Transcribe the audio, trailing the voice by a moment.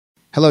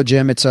Hello,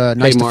 Jim. It's nice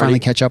Hey, to Marty. finally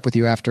catch up with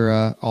you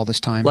after all this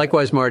time.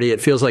 Likewise, Marty,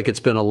 it feels like it's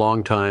been a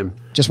long time.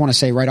 Just want to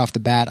say right off the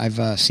bat,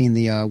 I've seen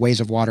the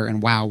Ways of Water,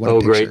 and wow, what a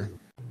Great. picture.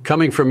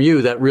 Coming from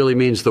you, that really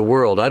means the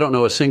world. I don't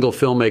know a single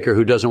filmmaker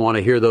who doesn't want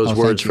to hear those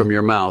words from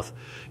your mouth.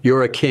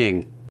 You're a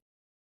king.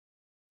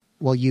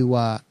 Well,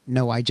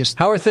 no, I just...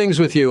 How are things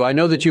with you? I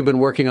know that you've been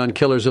working on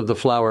Killers of the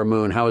Flower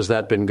Moon. How has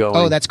that been going?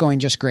 Oh, that's going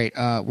just great.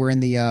 We're in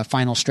the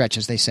final stretch,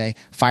 as they say,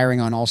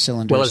 firing on all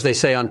cylinders. Well, as they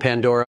say on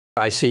Pandora,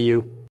 I see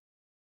you.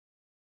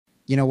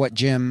 You know what,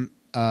 Jim?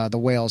 The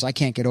whales, I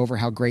can't get over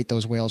how great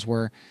those whales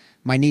were.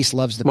 My niece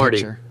loves the Marty.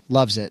 picture.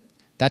 Loves it.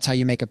 That's how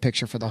you make a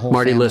picture for the whole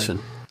Marty, family. listen.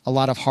 A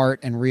lot of heart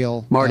and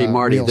real Marty,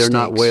 real they're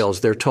not stakes.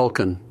 whales. They're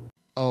Tolkien.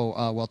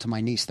 Oh, well, to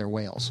my niece, they're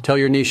whales. Tell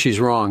your niece she's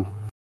wrong.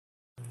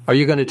 Are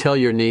you going to tell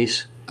your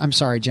niece? I'm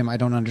sorry, Jim, I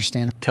don't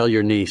understand. Tell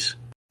your niece.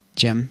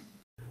 Jim?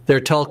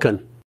 They're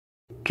Tolkien.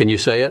 Can you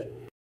say it?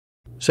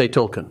 Say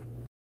Tolkien.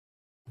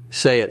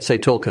 Say it. Say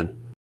Tolkien.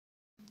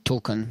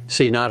 Tolkien.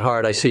 See, not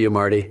hard. I see you,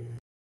 Marty.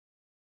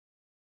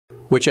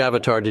 Which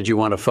avatar did you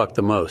want to fuck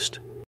the most?